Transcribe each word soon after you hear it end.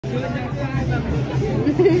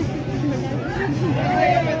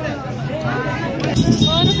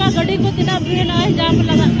और का गड़ी को तीना भीड़ है जाम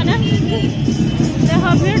लगा ना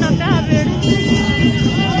तेहा भीड़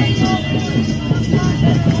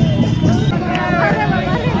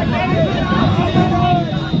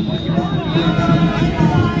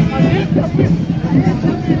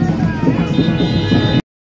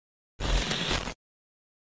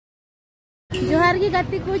जोहार की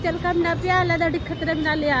गति को चलका ना पिया लदा डी खतरे में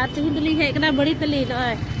ना लिया तीन दिली है इतना बड़ी तली न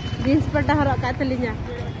जींस पट्टा हरा का तलीnya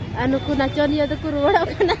अनुकु नाचोन यो तो को रोड़ा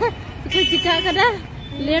कना को चिका कना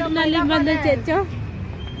लेट ना ली बंद चेचो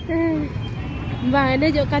बाहने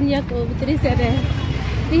जो kan ya को उतरी से रे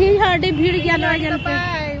तीन हड्डी भीड़ गया ना जल पे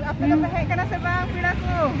अपने तो है कना से बा पीड़ा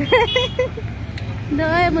को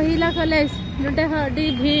नए महिला कॉलेज नडे हड्डी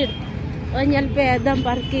भीड़ और जल पे एकदम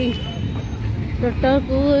पार्किंग टोटो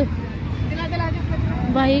को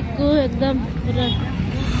बाइक को एकदम पूरा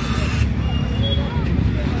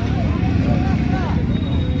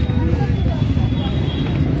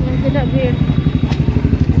tidak भीड़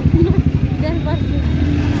dan pasti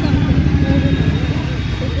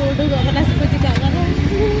itu udah gak pernah seperti gak kan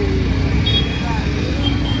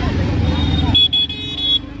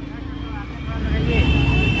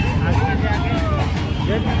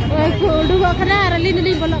aku udah gak kena rally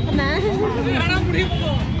nih bolak kena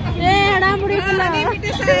hada murid pula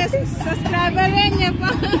subscriber nya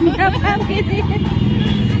pak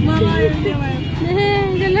mama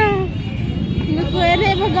jalan कोयरे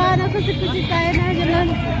भगाना कुछ काहे ना जलन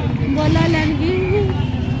बोला लंगी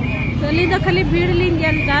चली तो खाली भीड़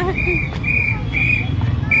लेंगे का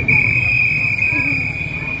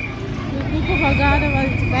को भगाना वाल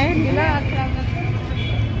काहे मिला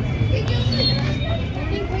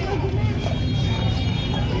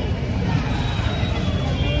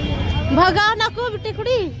भगाना को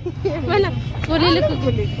टिकड़ी बोला कोली को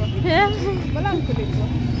है बोला कोली को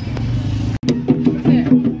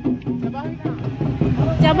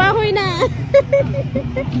जमा हुई ना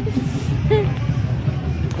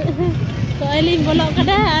कोयलिंग बोलो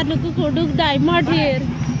कदा नुकु कोडुक डायमा ढेर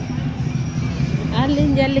आलिन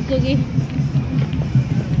जल कोगी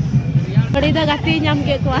बड़ी दा गाती नाम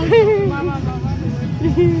के को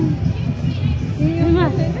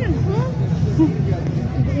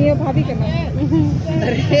ये भाभी करना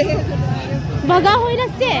भगा हुई ना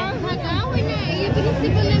से भगा हुई ना ये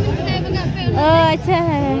प्रिंसिपल ने बताया भगा पे अच्छा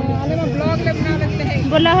है वाले में ब्लॉग ले बना लेते हैं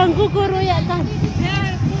बोला हमको करो या का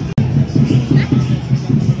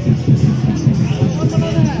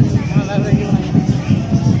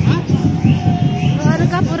और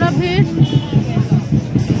का पूरा भीड़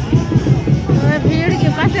के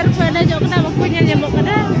पास रुपए जो कना पुnya जमो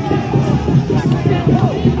कना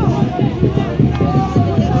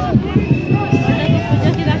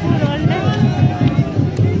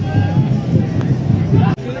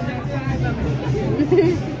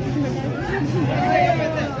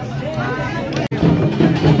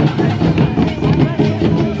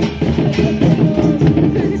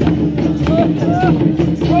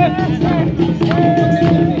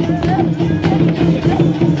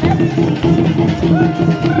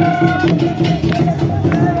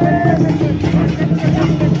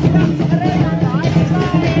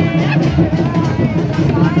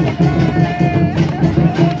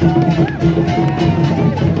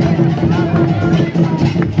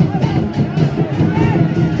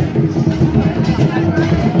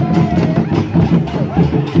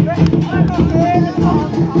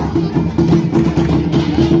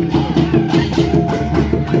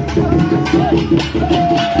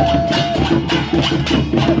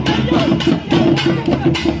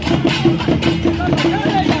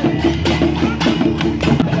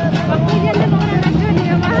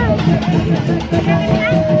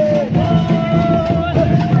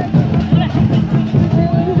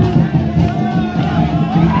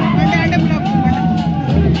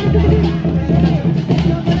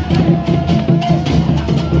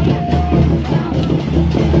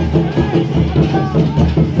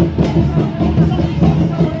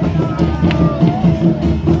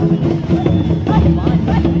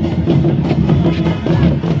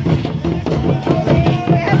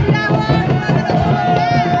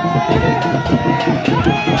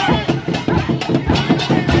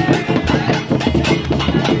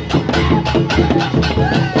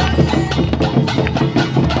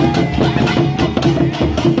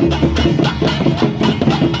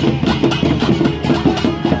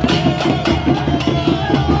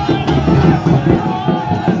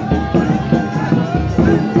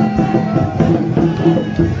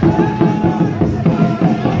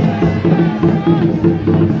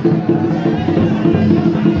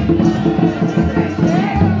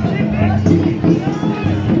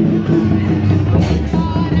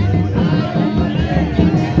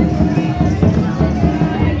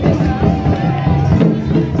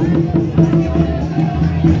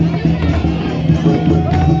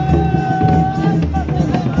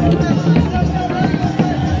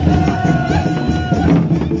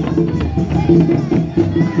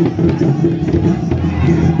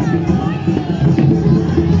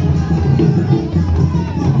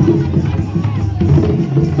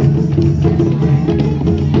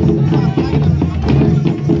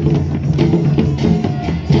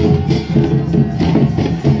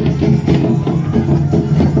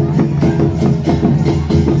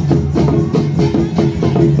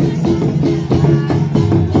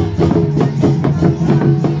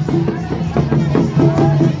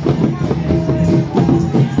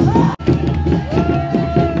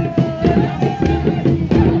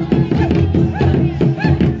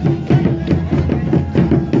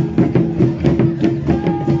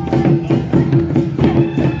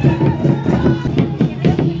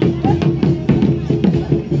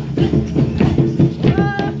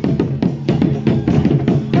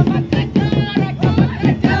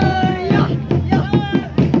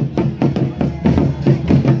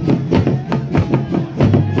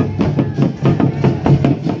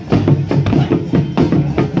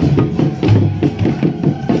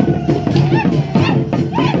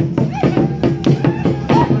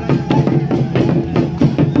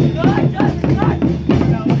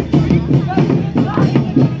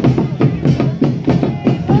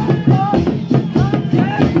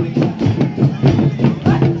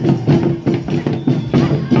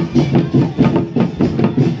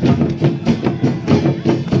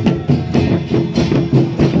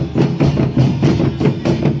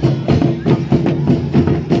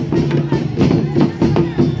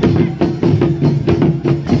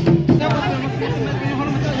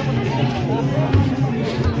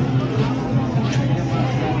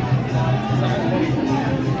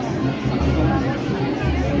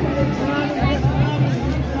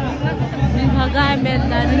भगाए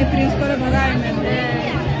मेंदा मैंने प्रिंसिपल भगाए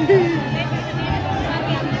मेंदा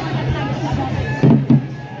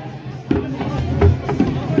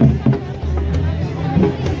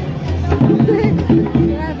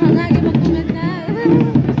भगा के बकू मेंदा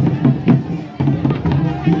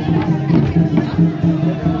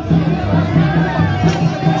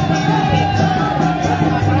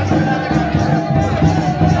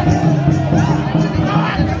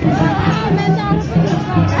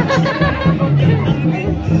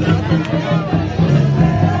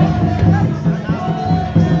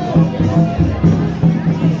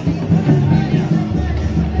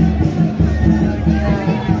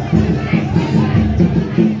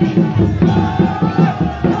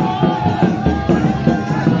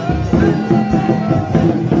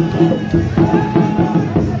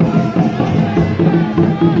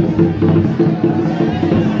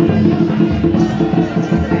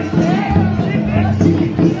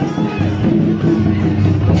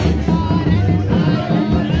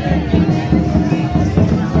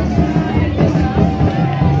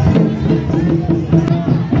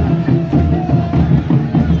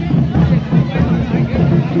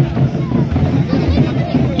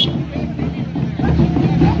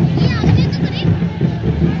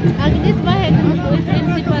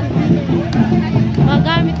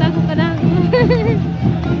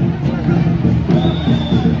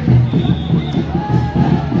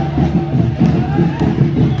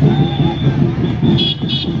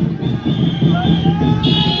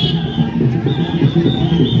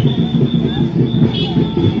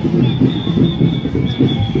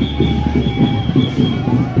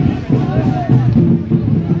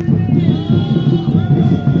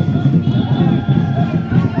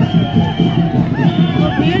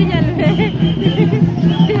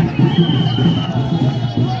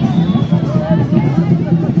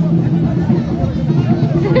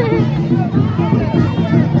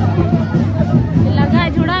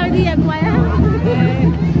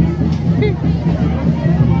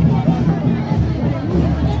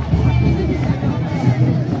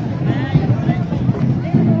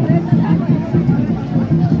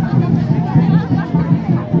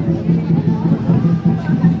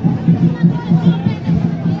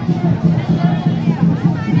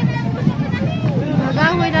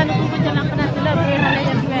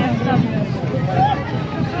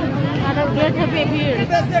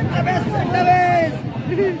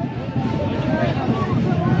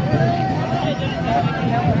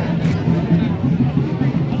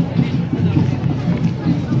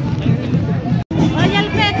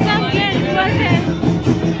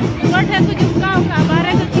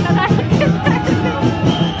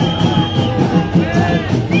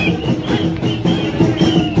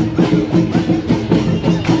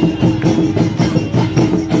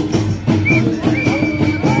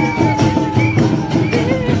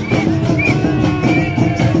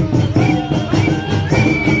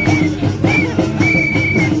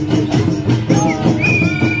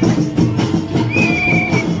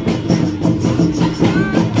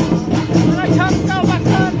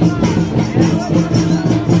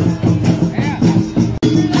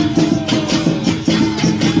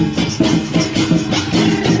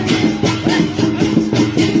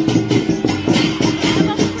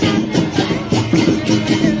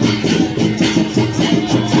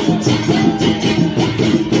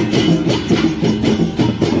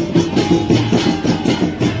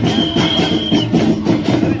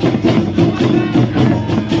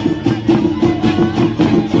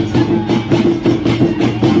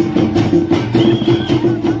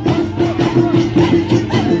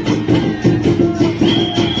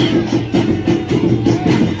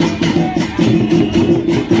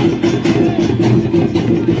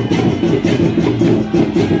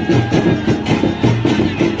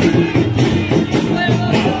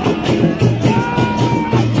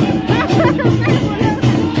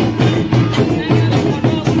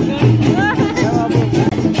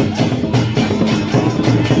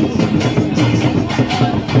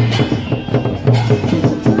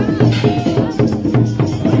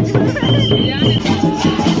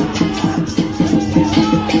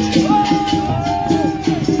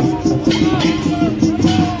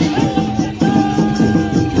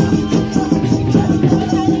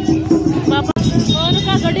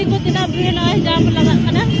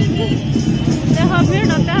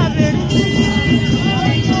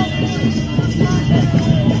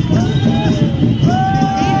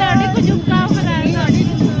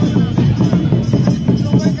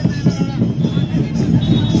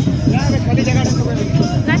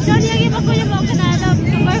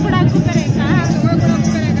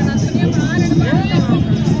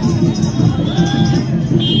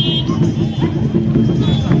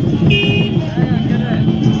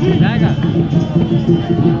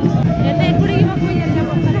Ente kuri gi maku yel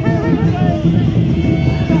jabo kana.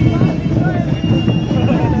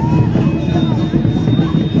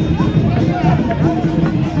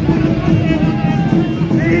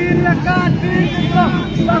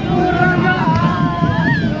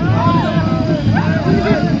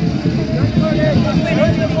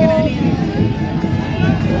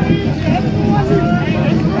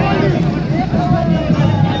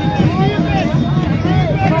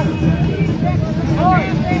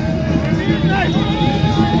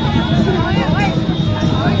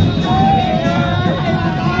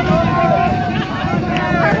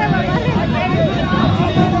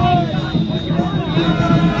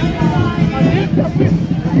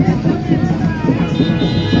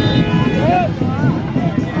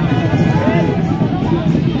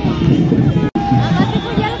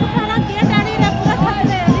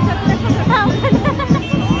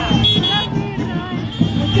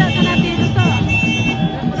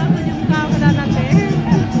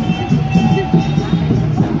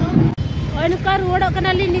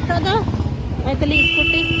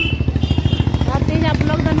 Scooty. Nanti ya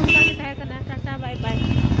vlog dan nunggu kita ya kena. Tata bye bye.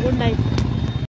 Good night.